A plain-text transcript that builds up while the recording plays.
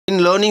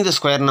In learning the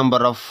square number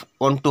of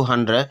 1 to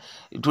 100,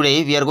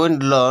 today we are going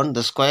to learn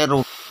the square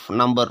root of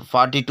number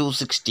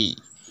 4260.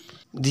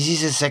 This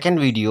is a second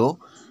video.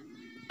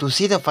 To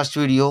see the first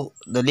video,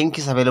 the link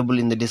is available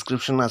in the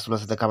description as well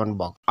as the comment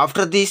box.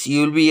 After this,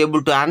 you will be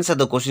able to answer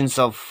the questions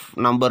of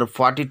number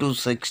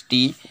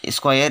 4260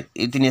 square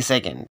within a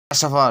second.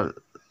 First of all,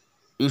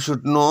 you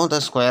should know the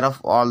square of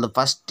all the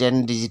first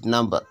 10 digit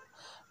number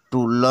to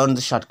learn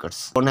the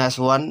shortcuts. 1 has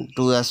 1,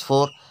 2 has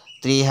 4,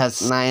 3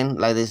 has 9,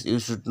 like this you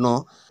should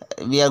know.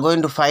 We are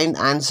going to find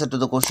answer to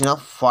the question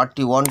of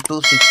 41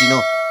 to 60.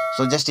 No,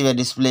 so just we are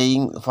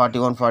displaying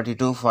 41,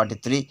 42,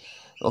 43.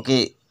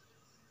 Okay,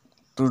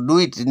 to do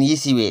it in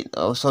easy way,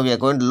 so we are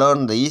going to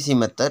learn the easy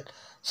method.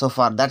 So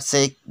for that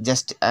sake,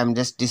 I am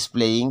just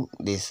displaying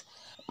this.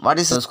 What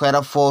is the square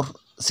of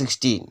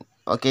 416?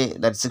 Okay,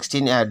 that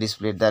 16 I have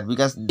displayed that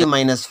because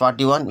minus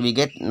 41 we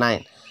get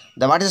 9.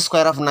 What is the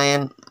square of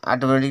 9?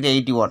 Automatically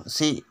 81.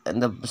 See, on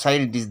the side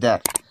it is there.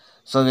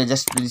 So we are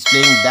just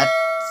displaying that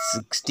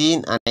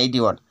 16 and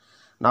 81.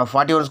 Now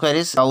 41 square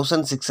is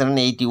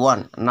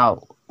 1681.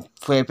 Now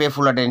pay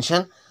full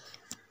attention.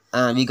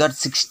 We got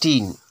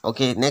 16.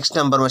 Okay, next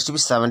number must be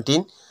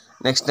 17.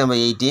 Next number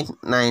 18,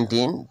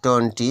 19,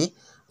 20,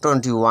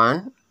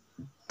 21,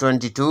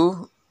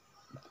 22,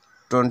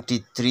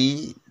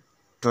 23,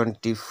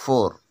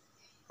 24.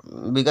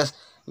 Because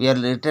we are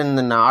written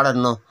in order,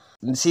 no.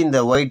 See in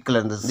the white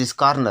color, this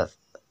corner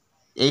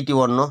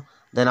 81, no.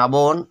 Then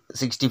above one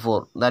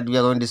 64. That we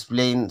are going to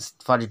display in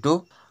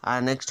 42.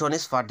 And next one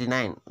is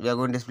 49. We are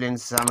going to display in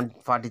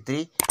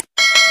 43.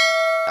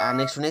 And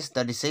next one is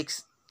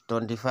 36,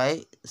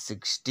 25,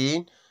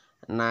 16,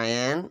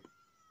 9,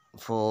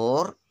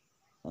 4,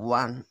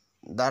 1.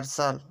 That's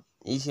all.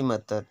 Easy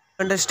method.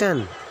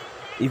 Understand?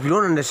 If you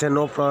don't understand,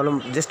 no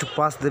problem, just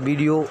pause the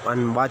video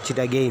and watch it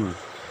again.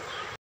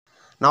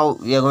 Now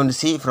we are going to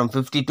see from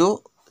 50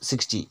 to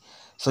 60.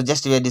 So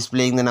just we are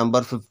displaying the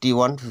number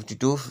 51,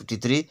 52,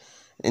 53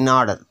 in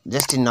order,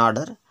 just in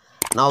order.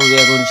 Now we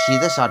are going to see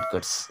the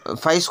shortcuts.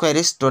 5 square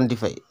is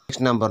 25. Next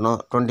number,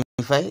 no,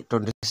 25,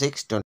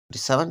 26,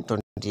 27,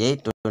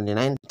 28,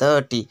 29,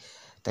 30,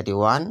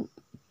 31,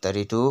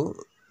 32,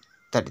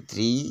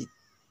 33,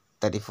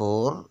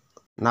 34.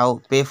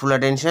 Now pay full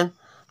attention.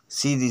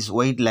 See these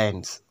white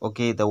lines.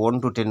 Okay, the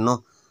 1 to 10,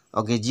 no.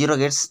 Okay, 0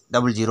 gets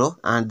 00,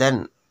 and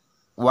then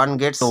 1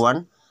 gets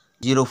 1,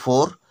 0,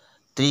 4,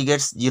 3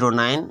 gets 0,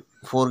 9,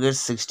 4 gets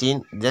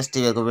 16. Just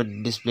we are going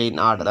to display in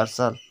order. That's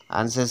all.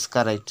 Answer is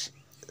correct.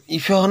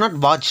 If you have not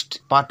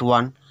watched part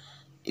 1,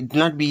 it will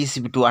not be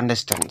easy to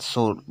understand.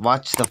 So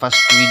watch the first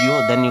video,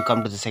 then you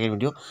come to the second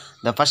video.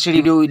 The first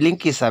video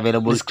link is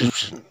available in the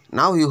description.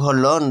 Now you have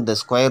learned the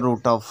square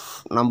root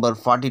of number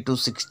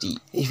 4260.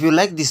 If you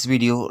like this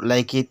video,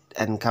 like it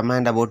and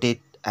comment about it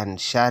and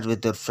share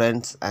with your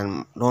friends,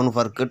 and don't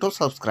forget to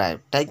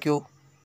subscribe. Thank you.